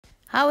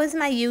How is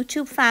my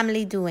YouTube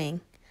family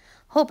doing?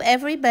 Hope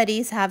everybody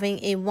is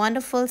having a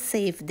wonderful,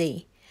 safe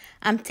day.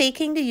 I'm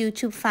taking the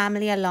YouTube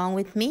family along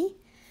with me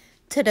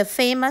to the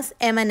famous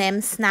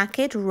M&M Snack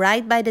It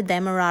right by the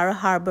Demerara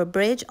Harbor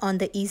Bridge on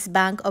the east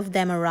bank of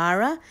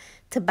Demerara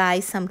to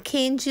buy some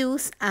cane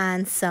juice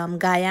and some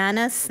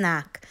Guyana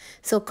snack.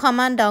 So come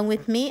on down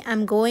with me.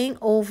 I'm going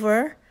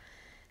over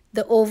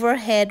the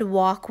overhead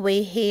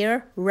walkway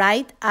here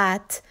right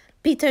at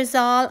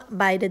Petersall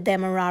by the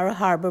Demerara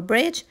Harbor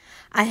Bridge.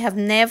 I have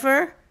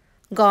never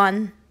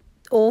gone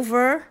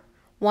over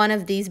one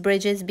of these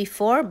bridges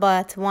before,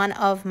 but one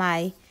of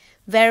my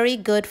very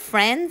good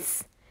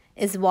friends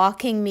is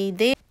walking me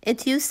there.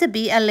 It used to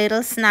be a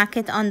little snack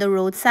it on the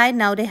roadside.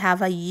 Now they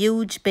have a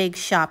huge big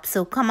shop.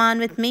 So come on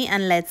with me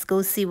and let's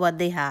go see what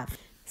they have.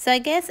 So I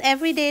guess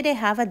every day they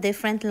have a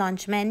different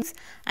lunch menu,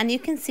 and you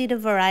can see the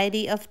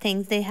variety of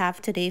things they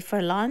have today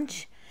for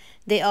lunch.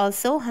 They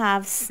also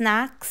have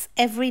snacks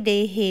every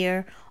day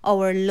here,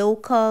 our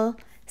local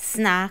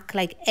snack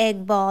like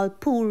egg ball,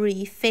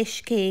 puri,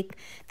 fish cake.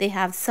 They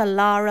have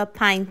salara,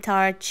 pine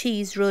tart,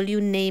 cheese roll, you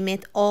name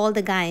it, all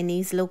the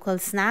Guyanese local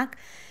snack.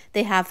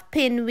 They have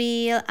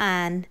pinwheel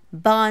and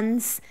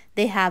buns.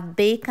 They have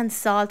bacon,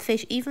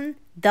 saltfish, even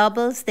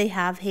doubles they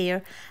have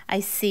here.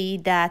 I see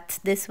that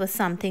this was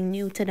something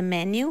new to the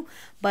menu,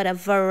 but a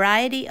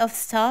variety of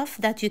stuff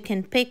that you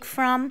can pick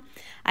from.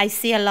 I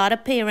see a lot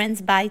of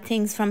parents buy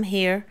things from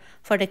here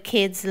for the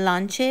kids'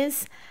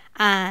 lunches,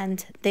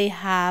 and they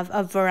have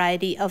a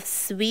variety of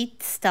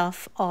sweet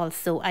stuff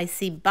also. I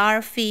see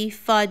barfi,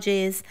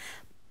 fudges,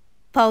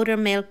 powder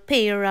milk,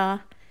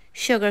 pera,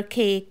 sugar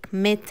cake,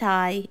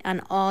 mithai,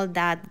 and all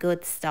that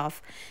good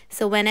stuff.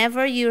 So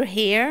whenever you're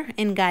here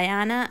in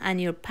Guyana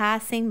and you're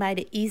passing by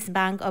the east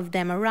bank of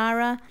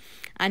Demerara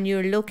and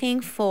you're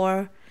looking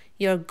for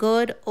your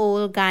good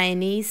old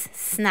Guyanese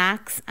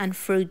snacks and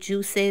fruit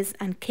juices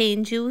and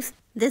cane juice,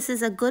 this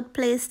is a good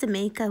place to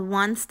make a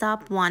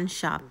one-stop,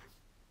 one-shop.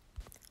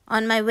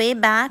 On my way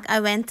back, I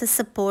went to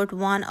support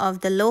one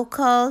of the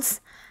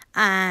locals,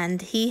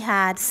 and he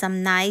had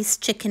some nice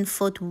chicken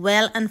foot,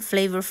 well and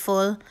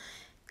flavorful,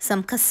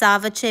 some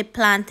cassava chip,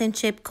 plantain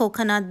chip,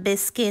 coconut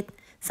biscuit,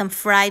 some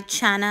fried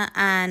chana,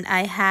 and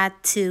I had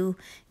to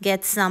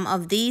get some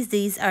of these.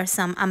 These are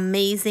some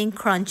amazing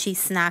crunchy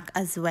snack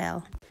as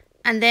well.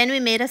 And then we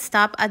made a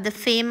stop at the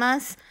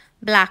famous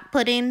black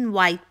pudding,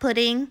 white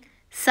pudding,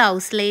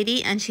 South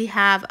Lady, and she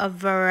have a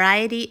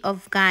variety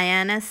of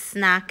Guyana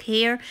snack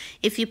here.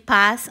 If you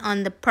pass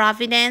on the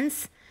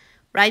Providence,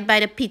 right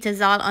by the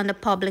Petersall on the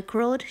public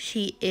road,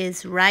 she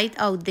is right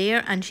out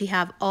there, and she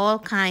have all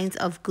kinds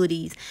of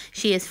goodies.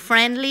 She is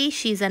friendly.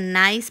 She's a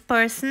nice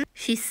person.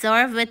 She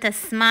served with a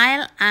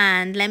smile,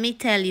 and let me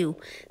tell you,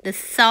 the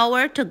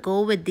sour to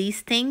go with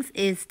these things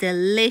is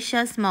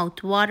delicious,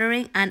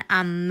 mouth-watering, and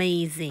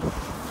amazing.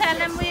 Tell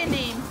them your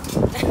name.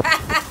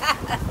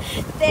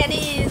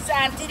 Denny's,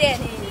 Auntie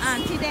Denny's.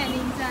 Auntie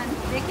Denny's, and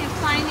they can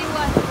find you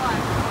what?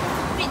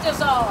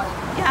 Petersall.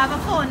 You have a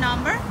phone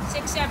number?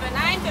 679-5120.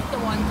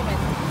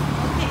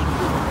 Okay,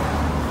 cool.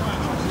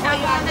 Show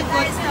you all the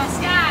good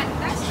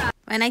stuff.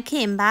 When I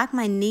came back,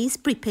 my niece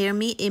prepared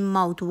me a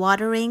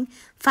mouth-watering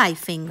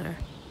 5-finger.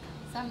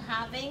 So I'm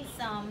having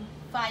some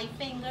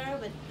 5-finger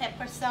with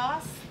pepper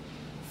sauce,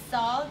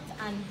 salt,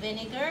 and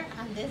vinegar.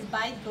 And this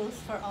bite goes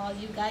for all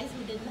you guys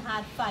who didn't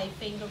have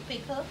 5-finger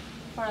pickle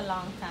for a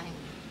long time.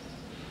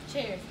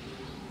 Cheers.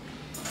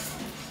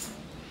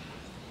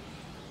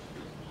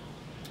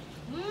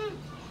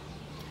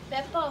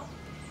 Pepper.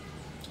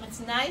 It's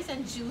nice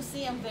and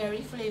juicy and very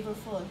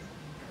flavorful.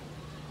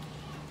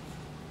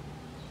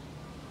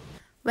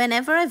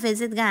 Whenever I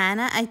visit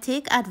Guyana, I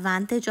take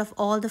advantage of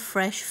all the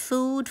fresh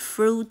food,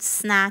 fruits,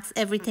 snacks,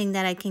 everything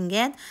that I can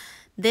get.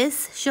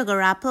 This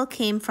sugar apple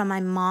came from my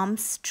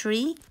mom's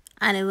tree,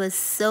 and it was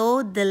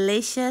so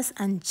delicious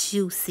and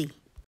juicy.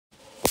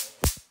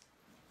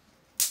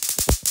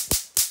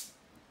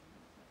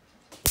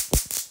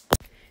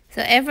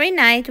 So every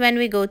night when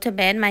we go to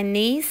bed, my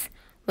niece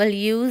will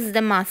use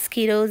the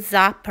mosquito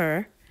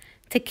zapper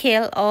to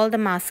kill all the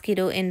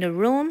mosquito in the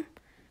room,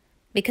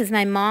 because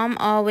my mom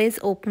always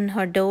opened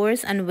her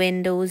doors and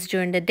windows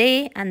during the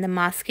day and the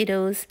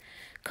mosquitoes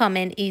come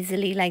in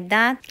easily like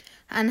that.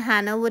 And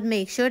Hannah would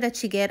make sure that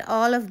she get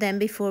all of them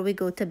before we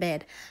go to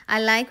bed. I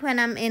like when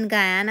I'm in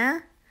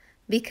Guyana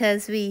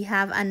because we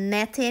have a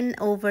netting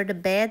over the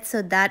bed,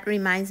 so that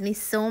reminds me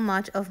so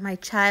much of my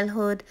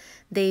childhood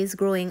days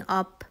growing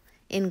up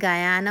in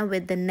Guyana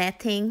with the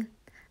netting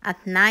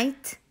at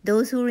night.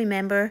 Those who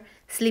remember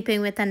sleeping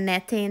with a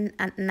netting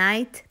at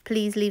night,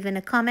 please leave in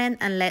a comment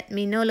and let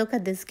me know. Look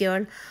at this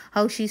girl,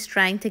 how she's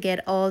trying to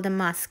get all the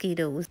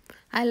mosquitoes.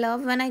 I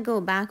love when I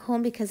go back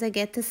home because I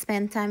get to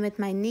spend time with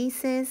my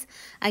nieces.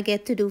 I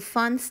get to do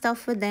fun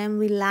stuff with them.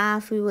 We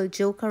laugh, we will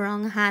joke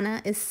around.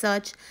 Hannah is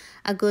such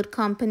a good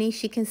company.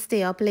 She can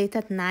stay up late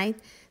at night.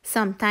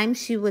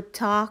 Sometimes she would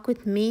talk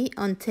with me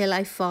until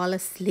I fall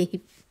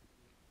asleep.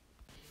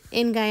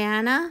 In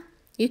Guyana,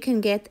 you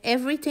can get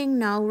everything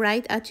now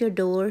right at your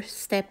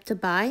doorstep to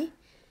buy.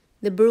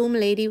 The broom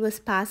lady was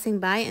passing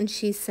by and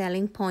she's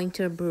selling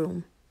pointer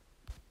broom.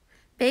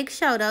 Big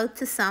shout out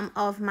to some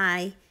of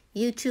my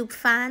YouTube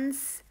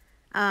fans,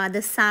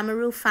 the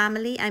Samaru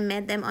family. I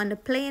met them on the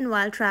plane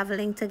while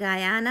traveling to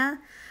Guyana.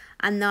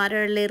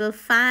 Another little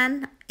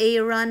fan,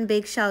 Aaron,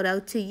 big shout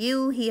out to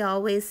you. He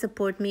always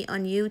support me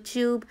on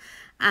YouTube,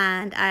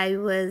 and I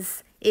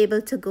was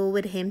able to go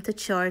with him to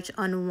church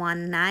on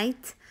one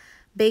night.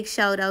 Big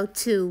shout out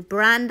to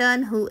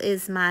Brandon, who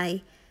is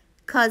my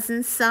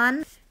cousin's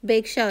son.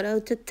 Big shout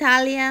out to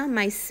Talia,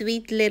 my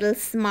sweet little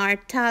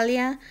smart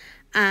Talia,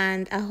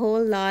 and a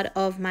whole lot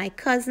of my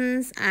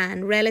cousins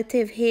and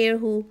relative here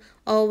who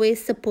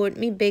always support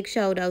me. Big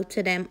shout out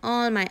to them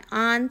all. My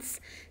aunts,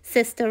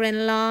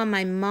 sister-in-law,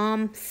 my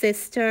mom,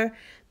 sister.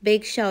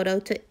 Big shout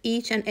out to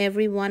each and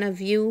every one of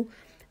you.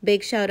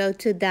 Big shout out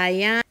to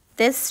Diane.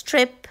 This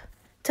trip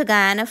to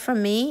Guyana for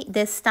me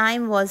this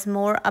time was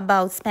more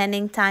about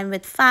spending time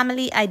with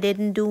family. I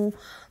didn't do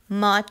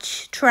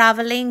much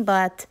traveling,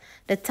 but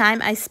the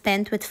time I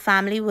spent with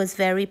family was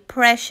very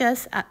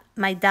precious.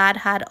 My dad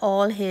had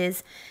all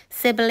his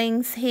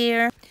siblings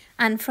here,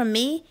 and for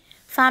me,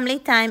 family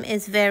time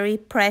is very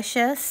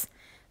precious.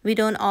 We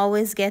don't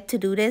always get to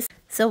do this,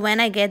 so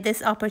when I get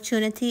this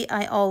opportunity,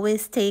 I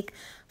always take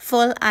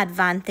full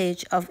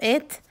advantage of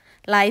it.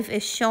 Life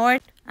is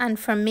short, and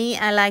for me,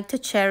 I like to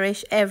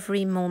cherish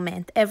every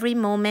moment. Every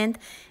moment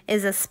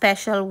is a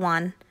special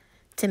one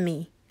to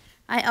me.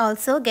 I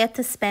also get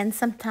to spend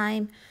some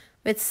time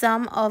with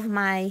some of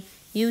my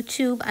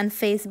YouTube and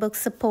Facebook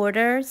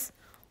supporters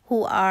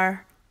who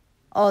are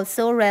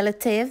also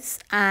relatives,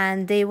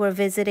 and they were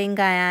visiting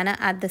Guyana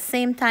at the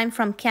same time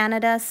from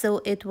Canada.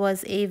 So it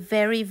was a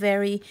very,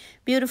 very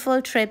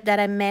beautiful trip that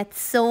I met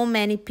so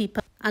many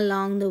people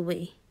along the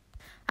way.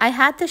 I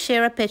had to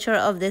share a picture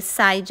of this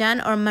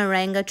Saijan or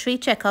moringa tree.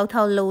 Check out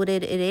how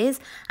loaded it is.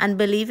 And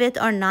believe it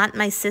or not,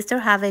 my sister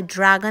have a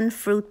dragon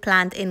fruit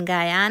plant in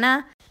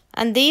Guyana.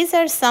 And these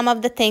are some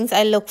of the things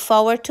I look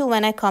forward to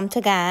when I come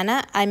to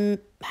Guyana. I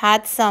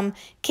had some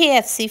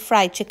KFC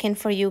fried chicken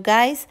for you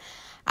guys.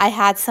 I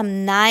had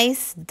some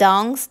nice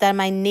dongs that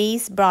my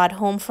niece brought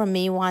home for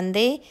me one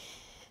day.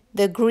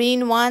 The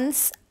green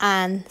ones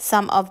and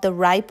some of the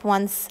ripe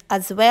ones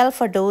as well.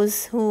 For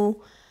those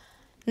who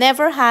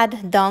never had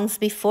dongs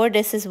before,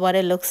 this is what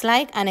it looks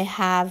like. And it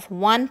have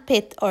one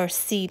pit or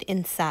seed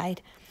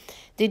inside.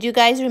 Did you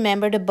guys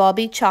remember the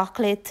Bobby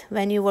chocolate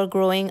when you were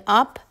growing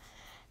up?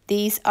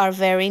 These are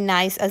very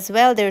nice as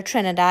well. They're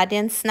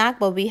Trinidadian snack,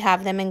 but we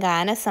have them in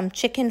Guyana. Some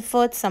chicken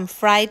foot, some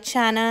fried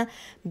chana,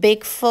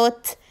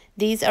 Bigfoot.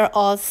 These are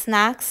all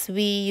snacks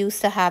we used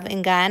to have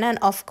in Guyana. And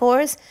of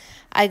course,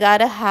 I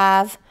gotta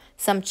have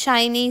some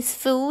Chinese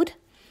food.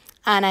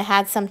 And I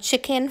had some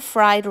chicken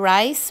fried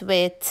rice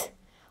with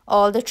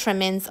all the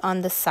trimmings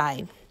on the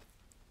side.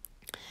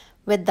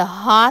 With the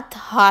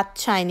hot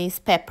Chinese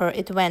pepper,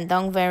 it went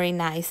down very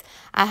nice.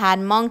 I had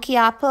monkey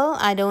apple.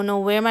 I don't know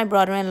where my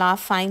brother-in-law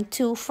find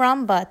two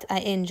from, but I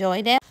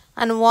enjoyed them.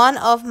 And one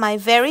of my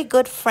very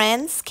good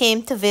friends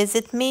came to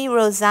visit me,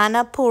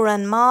 Rosanna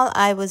Puranmal.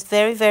 I was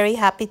very, very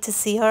happy to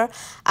see her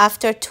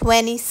after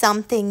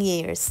 20-something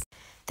years.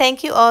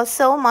 Thank you all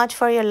so much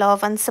for your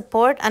love and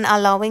support and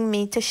allowing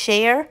me to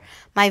share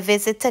my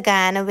visit to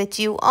Guyana with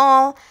you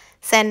all.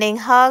 Sending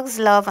hugs,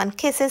 love, and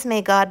kisses.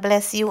 May God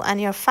bless you and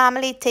your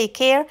family. Take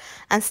care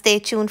and stay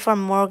tuned for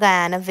more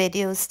Guyana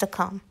videos to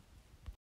come.